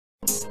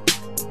Welcome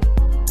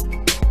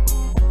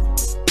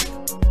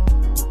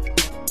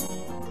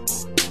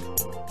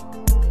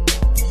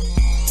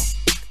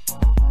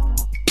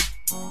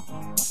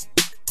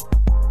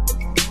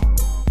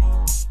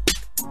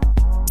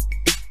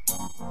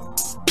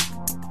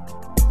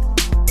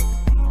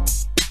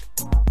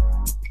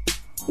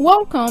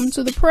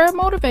to the Prayer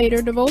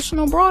Motivator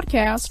devotional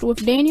broadcast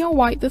with Daniel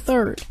White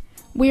III.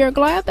 We are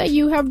glad that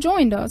you have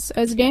joined us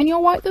as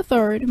Daniel White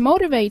III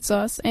motivates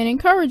us and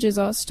encourages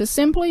us to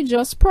simply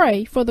just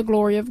pray for the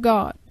glory of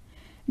God.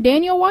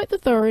 Daniel White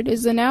III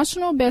is the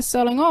national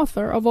best-selling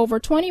author of over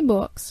 20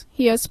 books.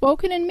 He has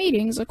spoken in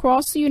meetings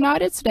across the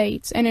United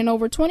States and in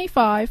over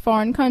 25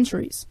 foreign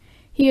countries.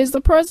 He is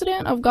the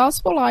president of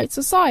Gospel Light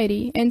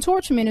Society and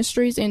Torch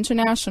Ministries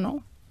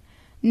International.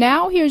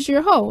 Now here's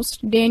your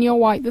host, Daniel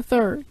White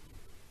III.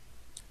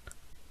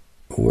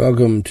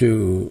 Welcome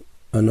to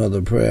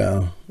another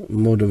Prayer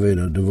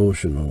Motivator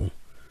devotional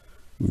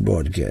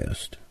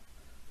broadcast.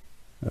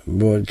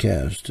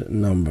 Broadcast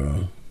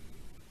number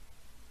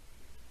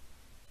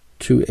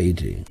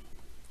 280.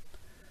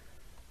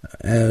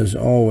 As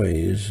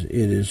always,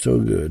 it is so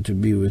good to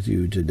be with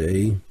you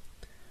today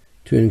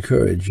to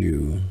encourage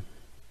you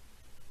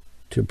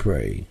to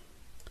pray.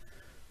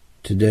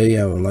 Today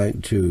I would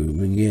like to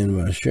begin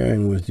by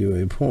sharing with you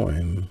a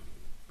poem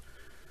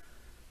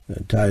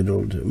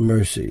titled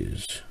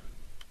Mercies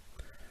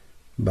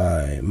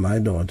by my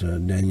daughter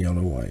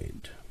Daniela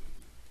White.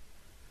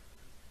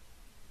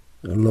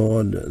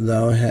 Lord,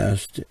 thou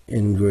hast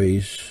in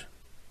grace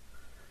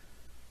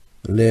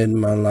led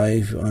my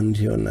life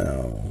until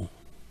now.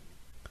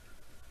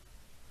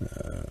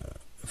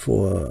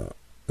 For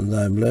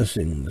thy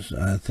blessings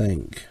I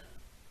thank,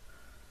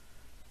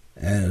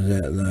 as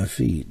at thy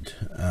feet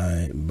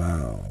I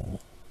bow.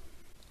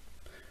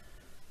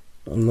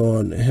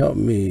 Lord, help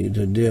me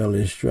to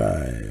daily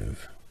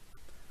strive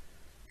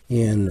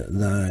in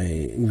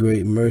thy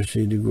great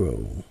mercy to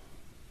grow,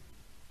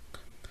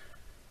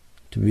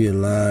 to be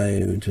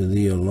alive to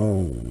thee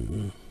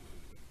alone,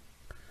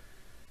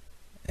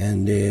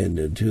 and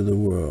dead to the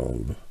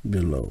world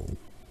below.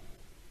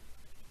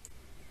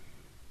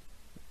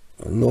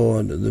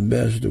 Lord, the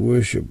best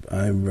worship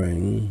I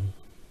bring,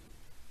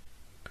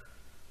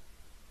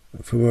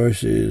 for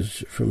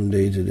mercies from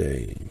day to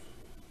day.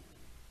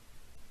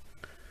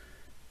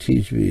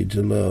 Teach me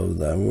to love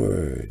thy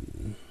word.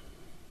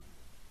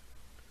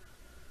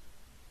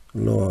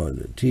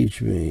 Lord,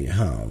 teach me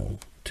how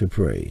to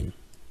pray.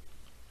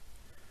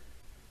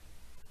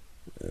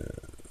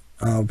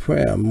 Our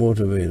prayer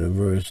motivator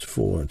verse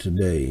for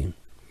today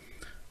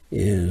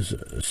is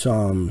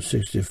Psalm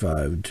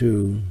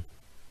 65:2,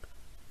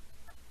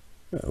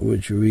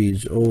 which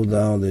reads, O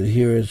thou that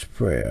hearest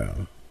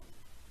prayer,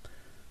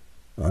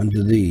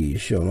 unto thee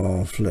shall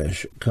all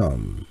flesh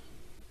come.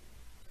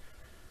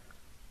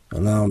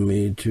 Allow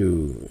me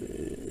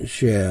to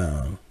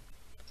share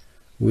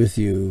with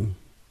you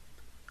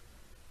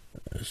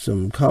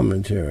some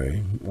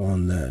commentary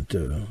on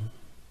that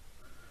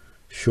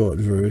short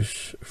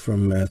verse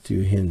from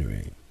Matthew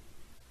Henry.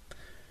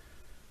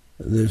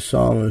 The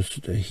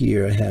psalmist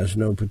here has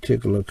no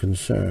particular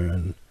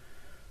concern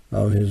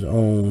of his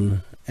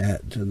own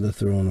at the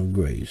throne of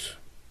grace.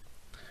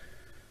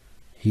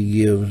 He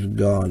gives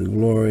God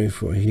glory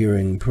for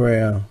hearing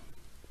prayer.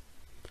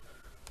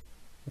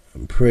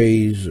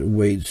 Praise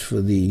waits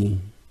for thee.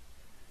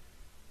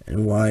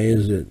 And why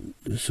is it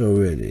so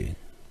ready?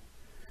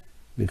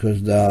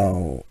 Because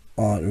thou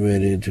art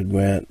ready to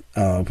grant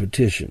our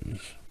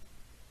petitions.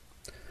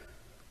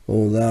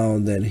 O thou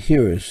that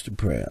hearest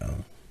prayer,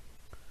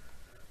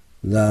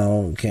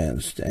 thou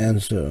canst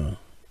answer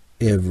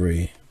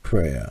every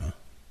prayer.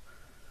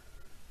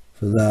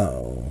 For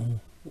thou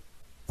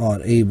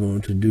art able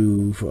to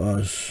do for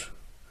us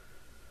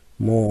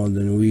more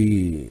than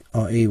we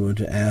are able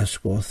to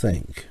ask or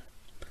think,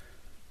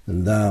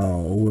 and thou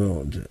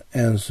wilt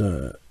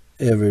answer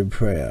every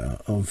prayer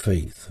of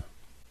faith,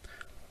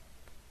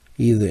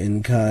 either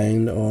in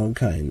kind or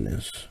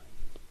kindness.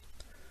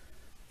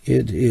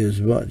 It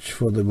is much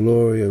for the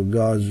glory of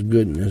God's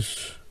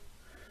goodness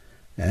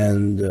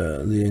and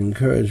the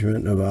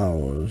encouragement of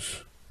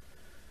ours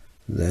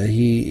that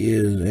he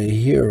is a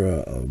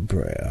hearer of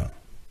prayer,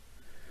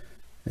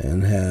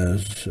 and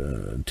has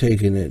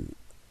taken it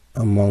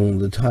among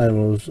the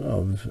titles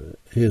of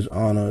his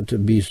honor to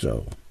be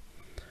so.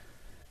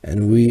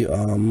 And we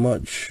are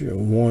much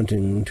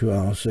wanting to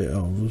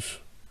ourselves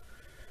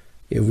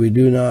if we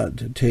do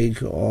not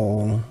take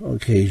all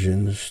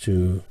occasions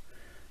to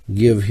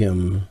give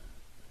him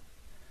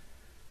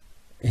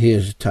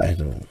his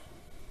title.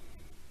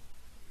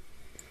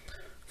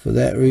 For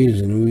that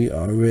reason, we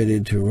are ready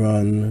to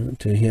run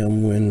to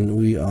him when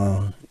we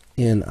are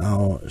in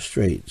our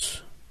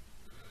straits.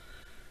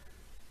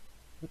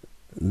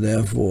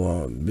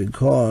 Therefore,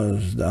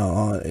 because thou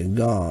art a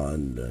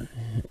God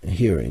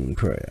hearing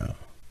prayer,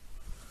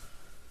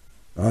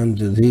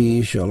 unto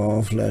thee shall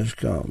all flesh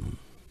come.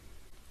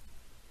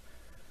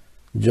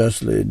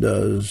 Justly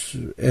does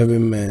every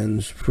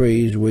man's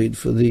praise wait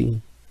for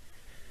thee,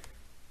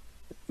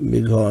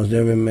 because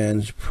every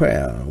man's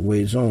prayer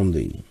waits on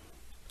thee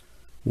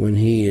when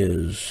he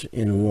is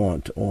in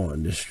want or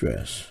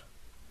distress,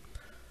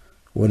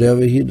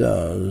 whatever he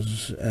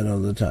does at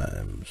other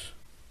times.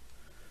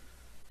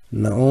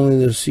 Not only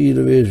the seed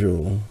of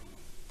Israel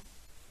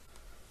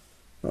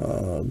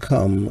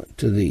come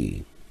to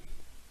thee,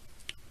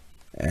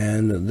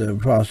 and the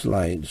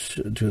proselytes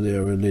to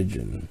their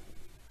religion.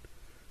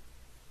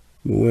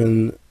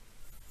 When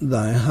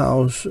thy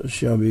house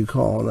shall be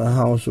called a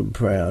house of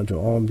prayer to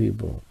all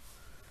people,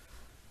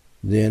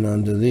 then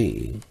unto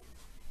thee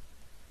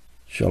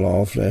shall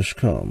all flesh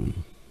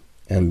come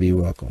and be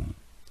welcome.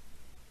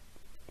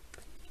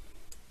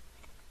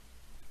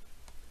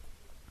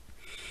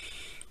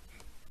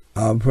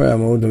 Our prayer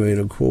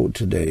motivator quote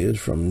today is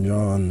from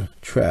John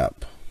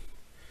Trapp.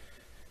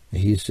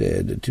 He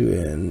said,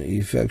 to an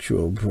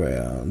effectual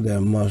prayer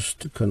there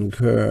must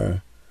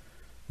concur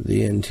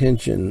the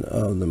intention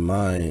of the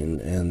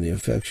mind and the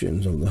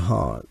affections of the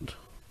heart,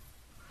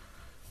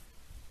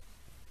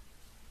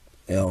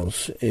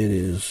 else it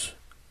is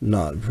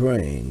not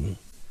praying,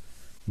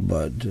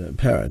 but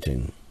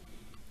parroting.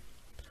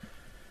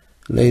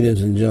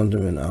 Ladies and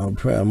gentlemen, our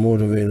prayer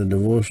motivator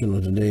devotional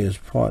today is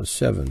part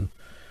 7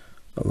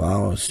 of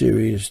our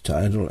series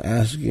titled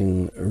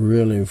Asking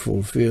Really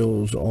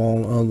Fulfills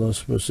All Other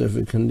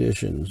Specific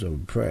Conditions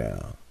of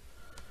Prayer,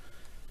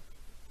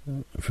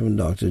 from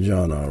Dr.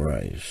 John R.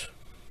 Rice.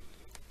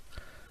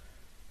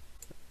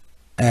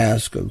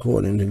 Ask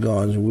according to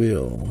God's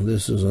will.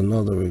 This is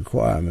another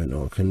requirement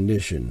or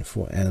condition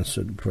for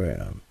answered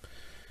prayer.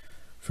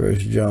 1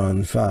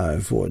 John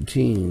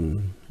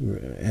 5:14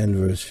 and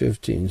verse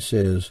 15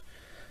 says,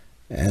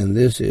 and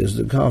this is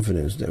the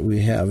confidence that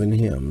we have in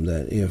him,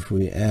 that if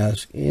we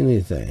ask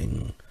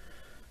anything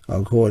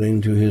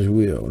according to his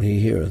will, he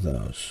heareth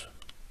us.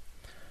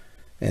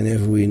 And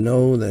if we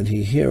know that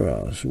he hear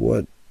us,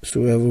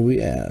 whatsoever we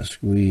ask,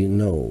 we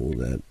know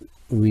that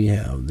we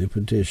have the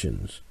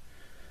petitions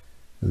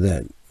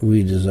that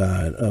we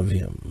desired of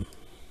him.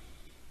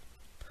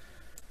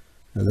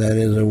 That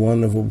is a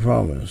wonderful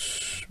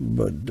promise,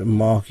 but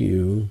mark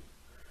you,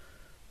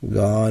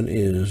 God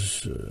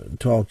is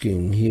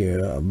talking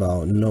here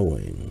about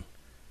knowing,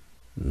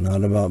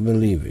 not about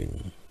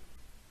believing.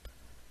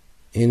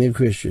 Any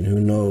Christian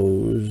who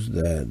knows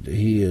that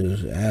he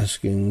is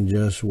asking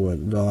just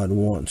what God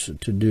wants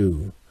to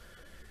do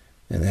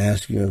and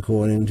asking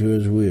according to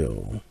his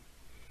will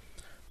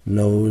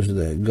knows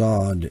that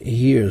God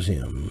hears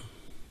him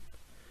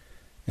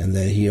and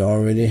that he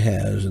already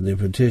has the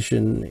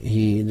petition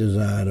he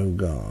desired of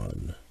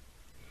God.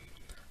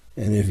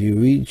 And if you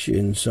reach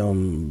in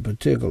some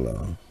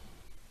particular,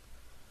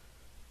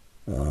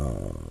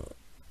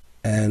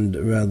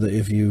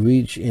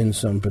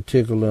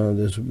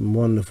 this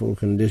wonderful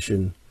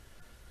condition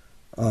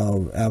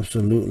of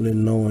absolutely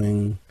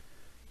knowing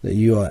that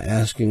you are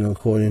asking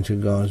according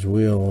to God's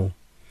will,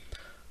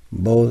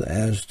 both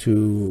as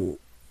to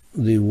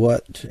the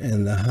what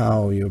and the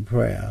how your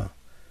prayer,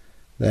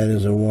 that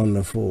is a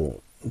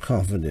wonderful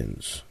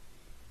confidence.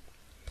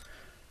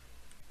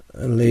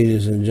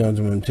 Ladies and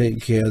gentlemen,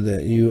 take care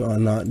that you are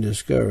not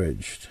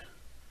discouraged.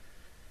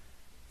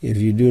 If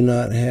you do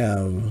not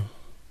have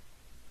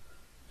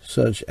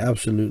such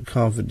absolute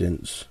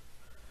confidence,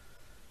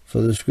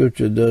 for the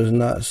scripture does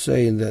not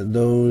say that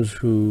those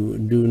who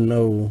do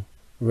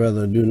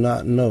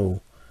not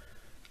know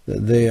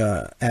that they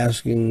are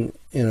asking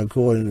in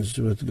accordance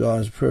with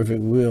God's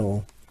perfect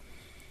will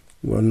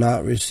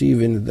not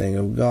receive anything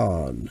of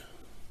God.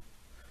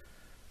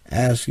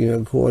 Asking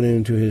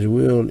according to his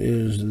will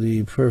is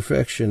the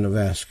perfection of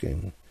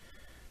asking.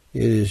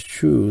 It is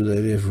true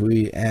that if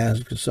we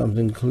ask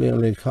something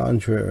clearly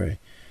contrary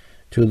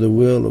to the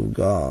will of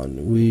God,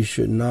 we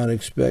should not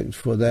expect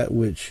for that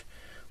which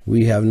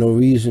we have no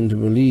reason to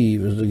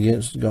believe is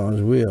against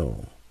God's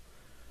will.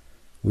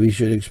 We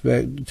should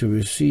expect to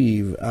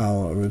receive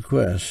our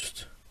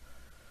request.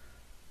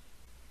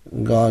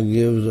 God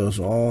gives us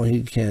all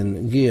he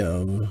can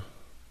give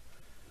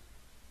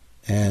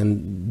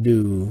and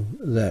do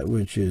that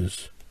which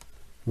is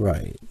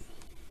right.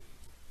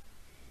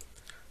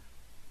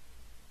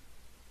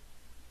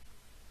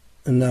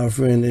 And now,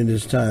 friend, it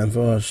is time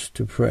for us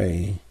to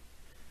pray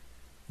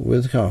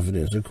with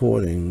confidence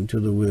according to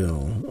the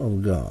will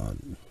of God.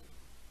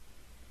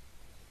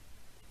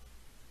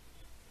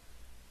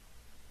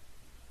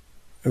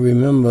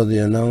 Remember, the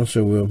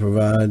announcer will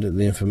provide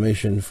the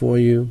information for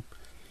you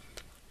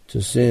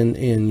to send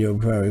in your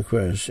prayer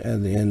requests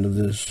at the end of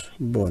this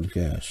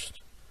broadcast.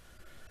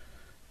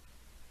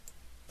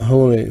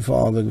 Holy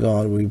Father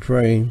God, we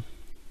pray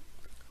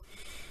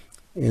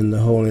in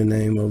the holy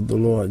name of the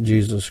Lord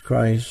Jesus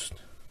Christ.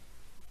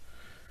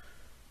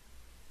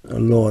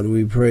 Lord,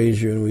 we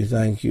praise you and we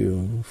thank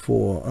you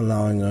for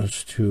allowing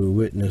us to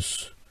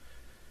witness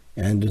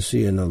and to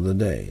see another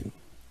day.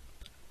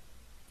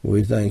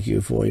 We thank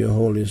you for your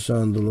Holy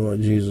Son, the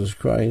Lord Jesus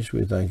Christ.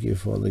 We thank you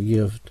for the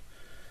gift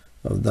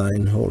of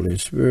thine Holy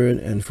Spirit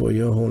and for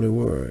your holy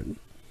word,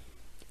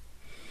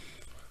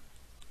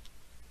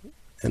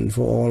 and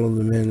for all of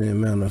the many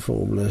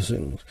manifold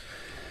blessings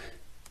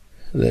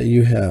that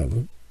you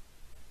have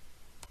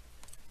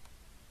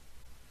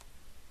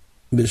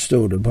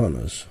bestowed upon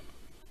us.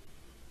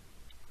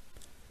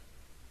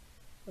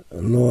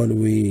 Lord,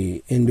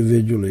 we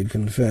individually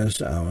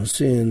confess our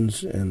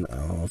sins and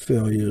our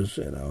failures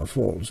and our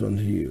faults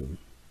unto you.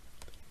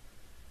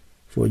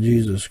 For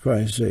Jesus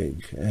Christ's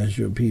sake, as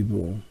your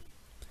people,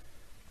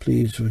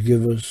 please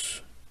forgive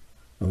us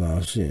of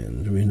our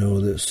sins. We know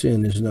that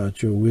sin is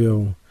not your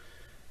will,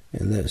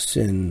 and that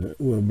sin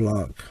will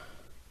block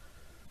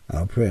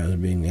our prayers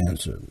being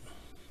answered.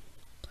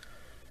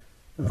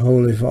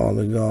 Holy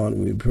Father God,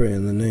 we pray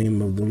in the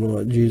name of the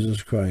Lord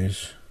Jesus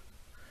Christ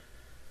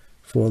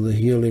for the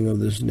healing of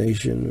this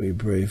nation. We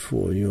pray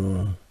for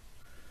your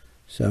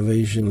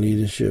salvation,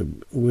 leadership,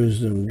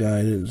 wisdom,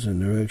 guidance,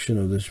 and direction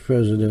of this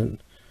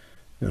president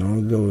and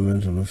all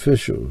governmental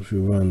officials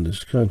who run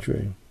this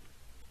country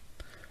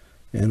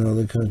and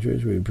other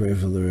countries. We pray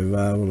for the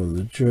revival of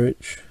the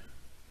church.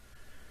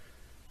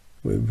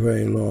 We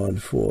pray,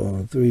 Lord,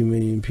 for 3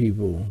 million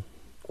people,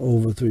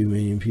 over 3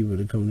 million people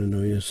to come to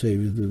know your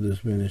Savior through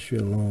this ministry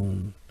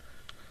alone.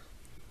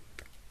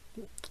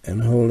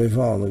 And Holy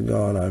Father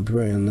God, I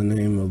pray in the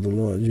name of the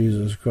Lord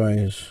Jesus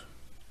Christ.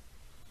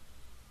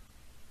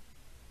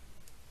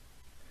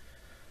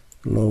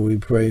 Lord, we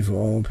pray for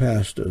all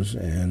pastors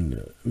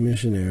and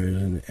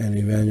missionaries and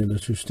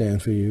evangelists who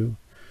stand for you.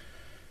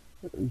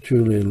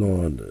 Truly,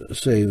 Lord,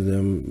 save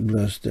them,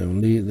 bless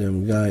them, lead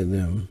them, guide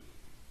them,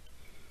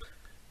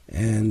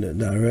 and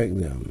direct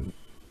them,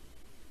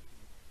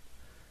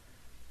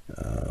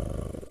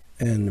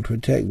 and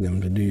protect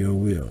them to do your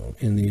will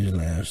in these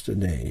last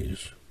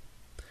days.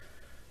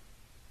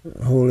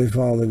 Holy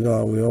Father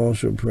God, we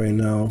also pray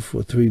now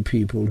for 3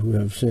 people who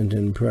have sent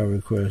in prayer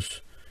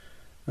requests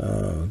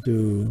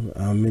through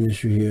our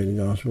ministry here at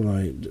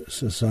Gospelite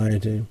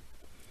Society.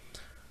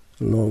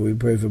 Lord, we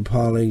pray for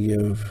Polly,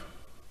 give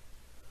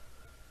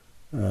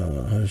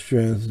her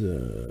strength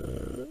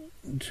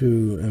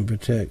to and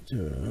protect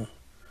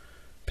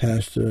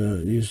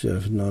Pastor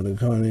Yusuf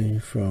Nadakani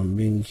from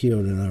being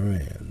killed in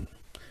Iran,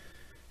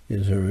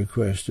 is her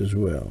request as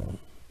well.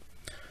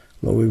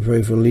 Lord, we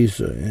pray for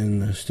Lisa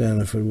in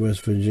Stanford,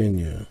 West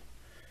Virginia.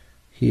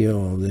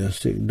 Heal their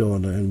sick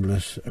daughter and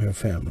bless her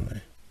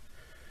family.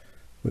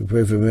 We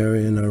pray for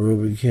Mary in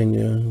Nairobi,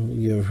 Kenya.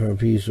 Give her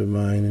peace of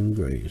mind and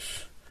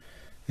grace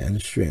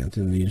and strength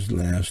in these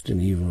last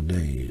and evil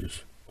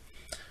days.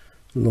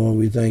 Lord,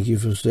 we thank you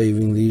for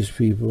saving these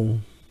people.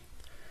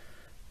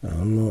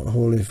 Lord,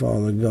 Holy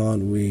Father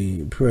God,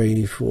 we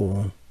pray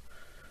for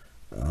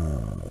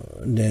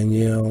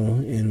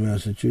Danielle in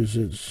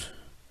Massachusetts,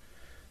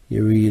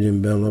 Yarid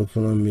in Bello,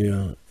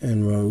 Colombia,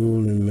 and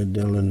Raul in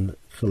Medellin,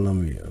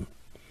 Colombia.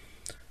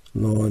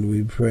 Lord,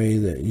 we pray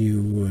that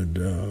you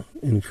would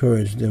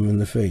encourage them in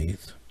the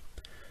faith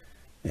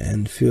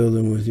and fill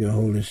them with your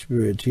Holy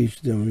Spirit.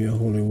 Teach them your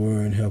holy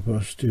word. Help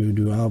us to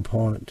do our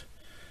part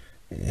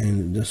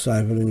in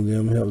discipling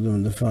them. Help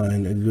them to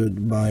find a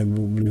good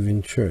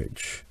Bible-believing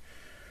church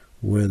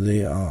where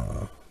they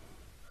are.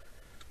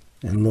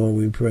 And Lord,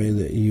 we pray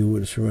that you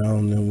would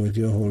surround them with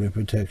your holy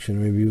protection,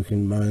 rebuke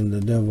and bind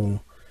the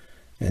devil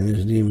and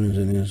his demons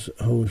and his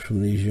hosts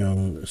from these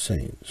young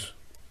saints.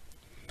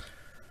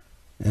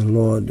 And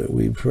Lord,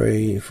 we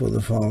pray for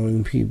the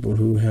following people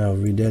who have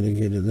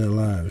rededicated their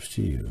lives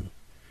to you.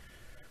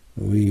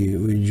 We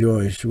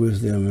rejoice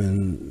with them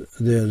in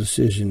their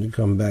decision to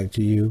come back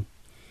to you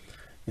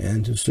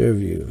and to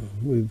serve you.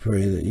 We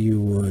pray that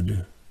you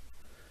would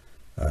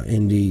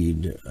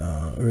indeed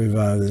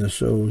revive their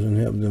souls and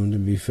help them to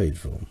be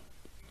faithful.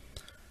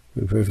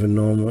 We pray for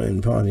Norma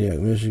in Pontiac,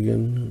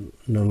 Michigan,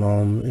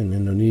 Nolam in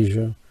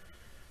Indonesia,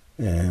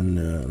 and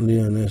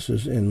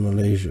Leonessus in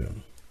Malaysia.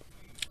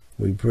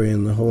 We pray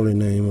in the holy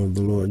name of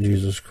the Lord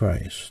Jesus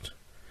Christ,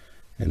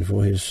 and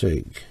for his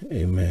sake,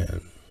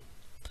 amen.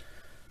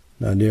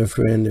 Now, dear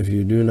friend, if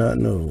you do not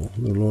know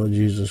the Lord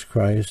Jesus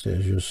Christ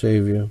as your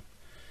Savior,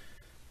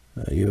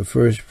 your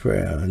first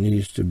prayer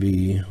needs to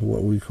be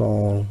what we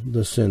call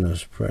the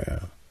sinner's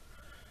prayer.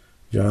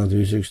 John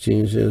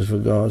 3:16 says, "For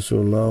God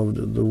so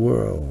loved the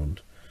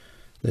world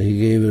that he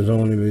gave his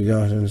only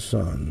begotten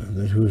Son,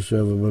 that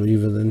whosoever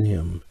believeth in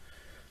him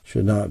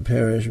should not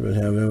perish but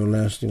have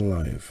everlasting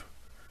life."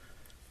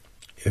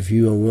 If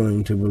you are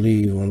willing to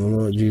believe on the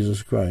Lord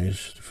Jesus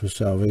Christ for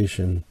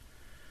salvation,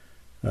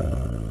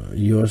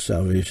 your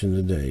salvation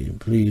today,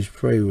 please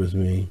pray with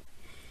me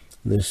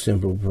this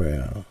simple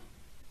prayer.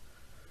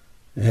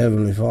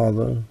 Heavenly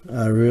Father,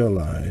 I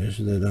realize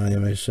that I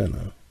am a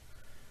sinner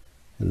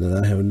and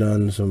that I have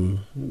done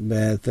some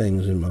bad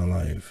things in my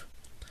life.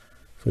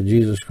 For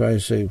Jesus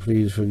Christ's sake,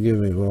 please forgive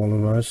me of all of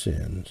my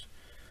sins.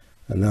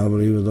 I now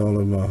believe with all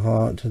of my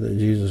heart that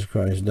Jesus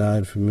Christ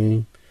died for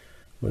me,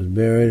 was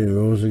buried, and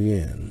rose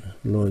again.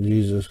 Lord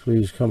Jesus,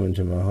 please come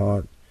into my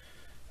heart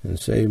and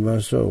save my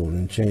soul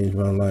and change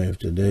my life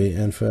today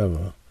and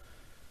forever.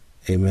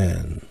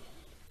 Amen.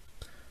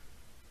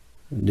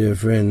 Dear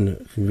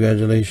friend,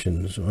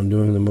 congratulations on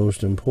doing the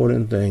most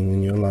important thing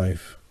in your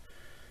life,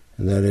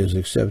 and that is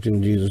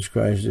accepting Jesus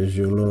Christ as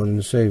your Lord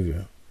and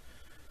Savior.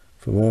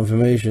 For more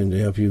information to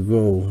help you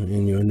grow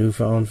in your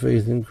newfound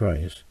faith in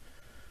Christ,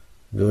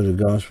 go to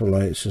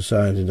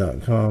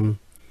gospellightsociety.com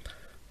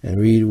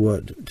and read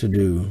what to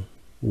do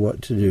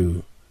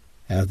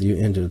after you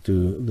enter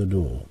through the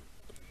door.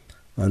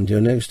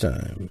 Until next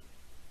time,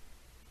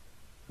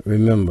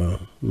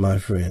 remember, my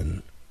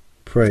friend,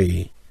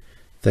 pray,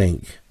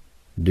 think,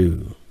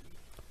 do.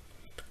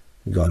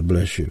 God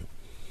bless you.